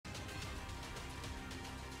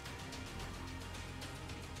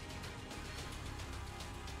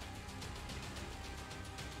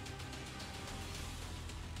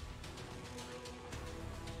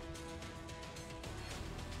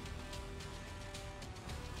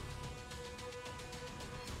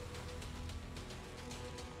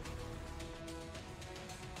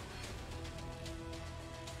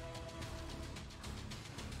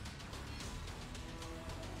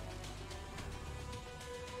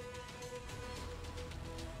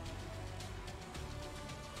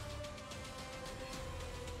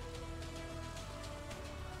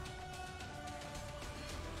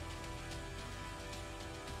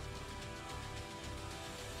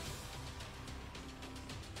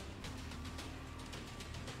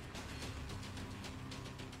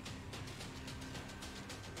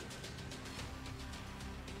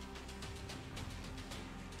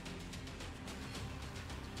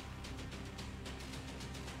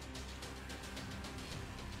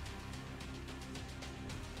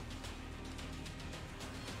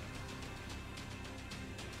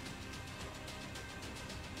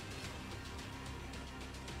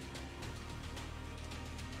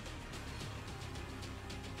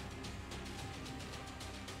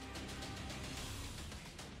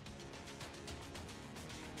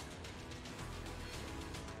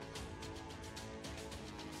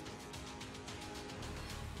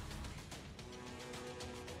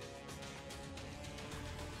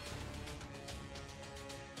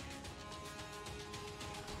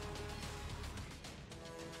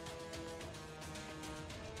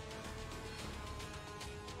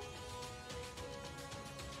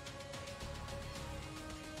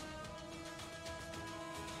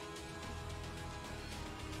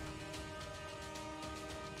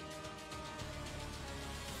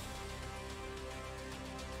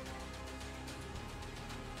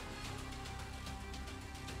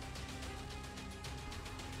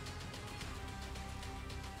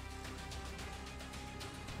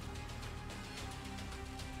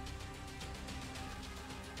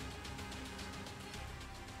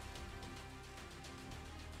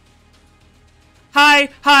Hi,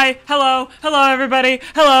 hello, everybody,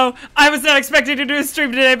 hello. I was not expecting to do a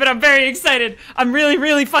stream today, but I'm very excited. I'm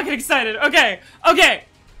really fucking excited. Okay,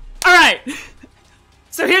 alright.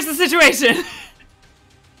 So here's the situation.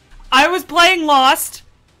 I was playing Lost,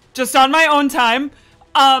 just on my own time.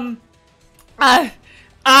 I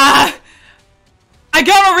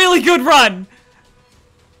got a really good run.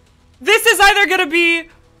 This is either gonna be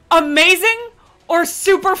amazing or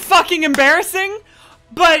super fucking embarrassing,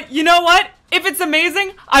 but you know what? If it's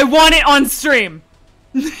amazing, I want it on stream.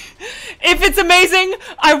 If it's amazing,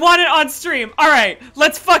 I want it on stream. Alright,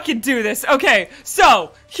 let's fucking do this. Okay,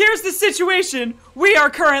 so, here's the situation we are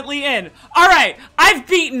currently in. Alright, I've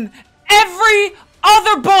beaten every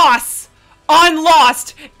other boss on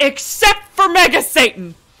Lost except for Mega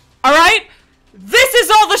Satan. Alright? This is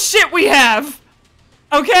all the shit we have.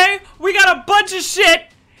 Okay? We got a bunch of shit.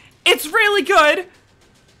 It's really good.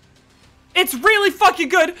 It's really fucking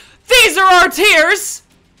good. These are our tiers!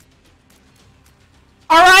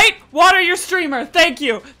 Alright? Water your streamer. Thank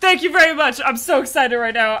you. Thank you very much. I'm so excited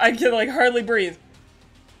right now. I can, like, hardly breathe.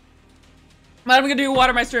 What am I gonna do?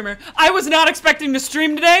 Water my streamer. I was not expecting to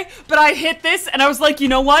stream today, but I hit this and I was like, you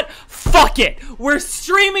know what? Fuck it. We're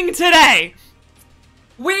streaming today.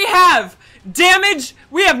 We have damage.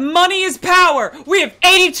 We have money is power. We have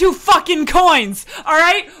 82 fucking coins.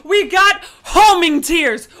 Alright? We got homing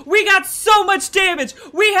tiers. We got so much damage.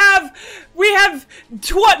 We have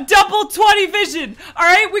double 20 vision.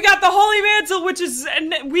 Alright? We got the Holy Mantle, which is,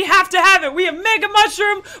 and we have to have it. We have Mega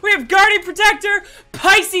Mushroom. We have Guardian Protector.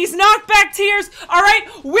 Pisces knockback tiers. Alright?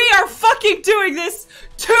 We are fucking doing this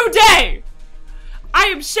today. I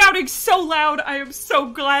am shouting so loud. I am so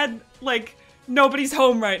glad, like, nobody's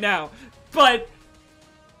home right now. But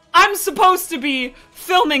I'm supposed to be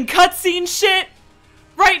filming cutscene shit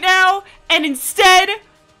right now, and instead,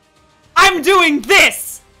 I'm doing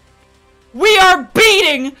this! We are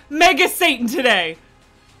beating Mega Satan today!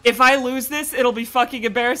 If I lose this, it'll be fucking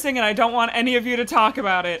embarrassing, and I don't want any of you to talk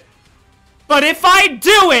about it. But if I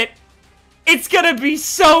do it, it's gonna be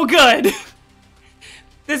so good!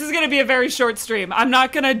 This is gonna be a very short stream. I'm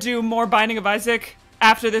not gonna do more Binding of Isaac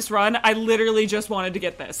after this run. I literally just wanted to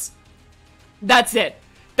get this. That's it.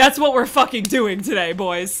 That's what we're fucking doing today,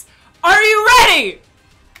 boys. Are you ready?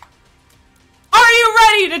 Are you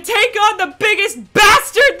ready to take on the biggest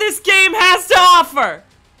bastard this game has to offer?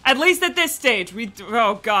 At least at this stage.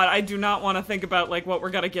 Oh god, I do not want to think about, like, what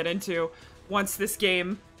we're gonna get into once this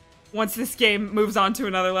game moves on to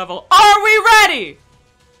another level. Are we ready?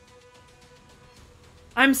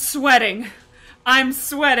 I'm sweating. I'm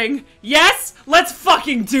sweating. Yes? Let's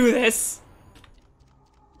fucking do this.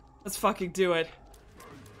 Let's fucking do it.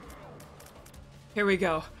 Here we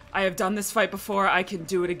go. I have done this fight before. I can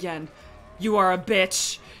do it again. You are a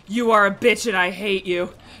bitch. You are a bitch and I hate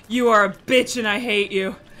you. You are a bitch and I hate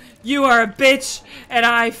you. You are a bitch and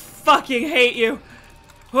I fucking hate you.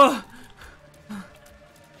 Oh.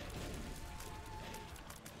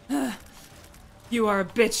 You are a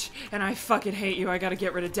bitch and I fucking hate you. I gotta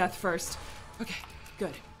get rid of death first. Okay,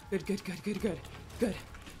 good. Good.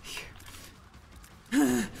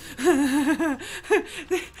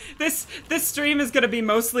 This stream is gonna be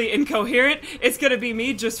mostly incoherent. It's gonna be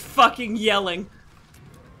me just fucking yelling.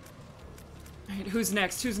 Alright, who's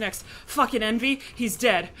next? Fucking Envy, he's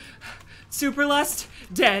dead. Superlust,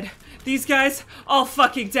 dead. These guys, all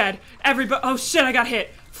fucking dead. Everybody, oh shit, I got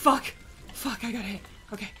hit. Fuck, I got hit.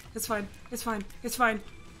 Okay, it's fine. That's fine.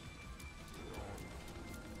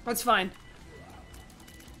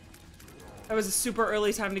 That was a super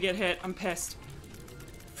early time to get hit. I'm pissed.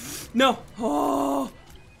 No! Oh!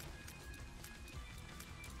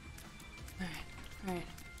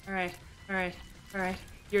 Alright.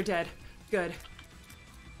 You're dead. Good.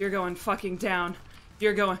 You're going fucking down.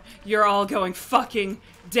 You're all going fucking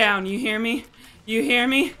down. You hear me?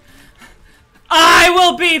 I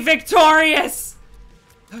will be victorious!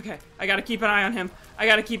 Okay, I gotta keep an eye on him.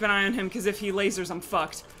 Because if he lasers, I'm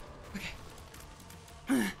fucked. Okay.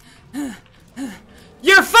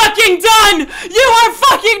 You're fucking done! You are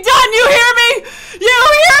fucking done! You hear me?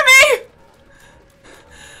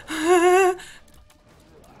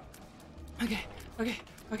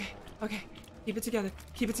 Okay. Keep it together.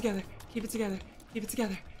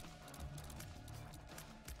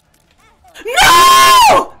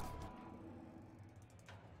 No!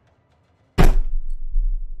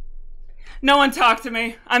 No one talk to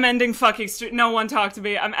me. I'm ending fucking stream. No one talk to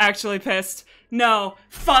me. I'm actually pissed. No.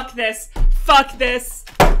 Fuck this. Fuck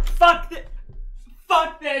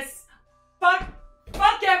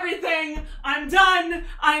everything. I'm done.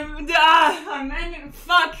 I'm ending.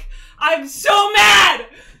 Fuck. I'm so mad.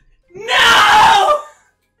 No!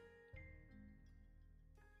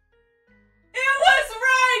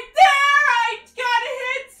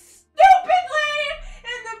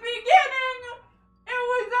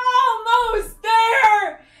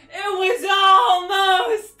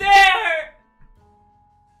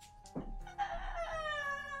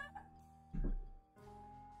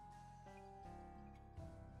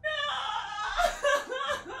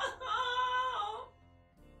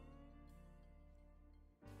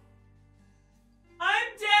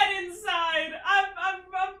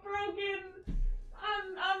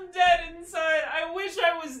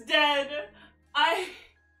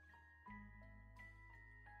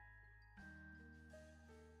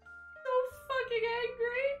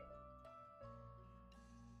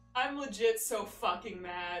 I'm legit so fucking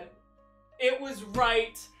mad. It was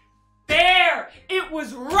right there! It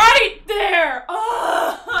was right there!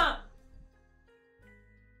 Ah!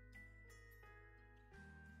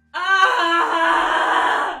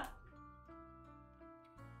 Ah!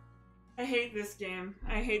 I hate this game.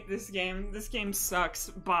 I hate this game. This game sucks.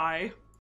 Bye.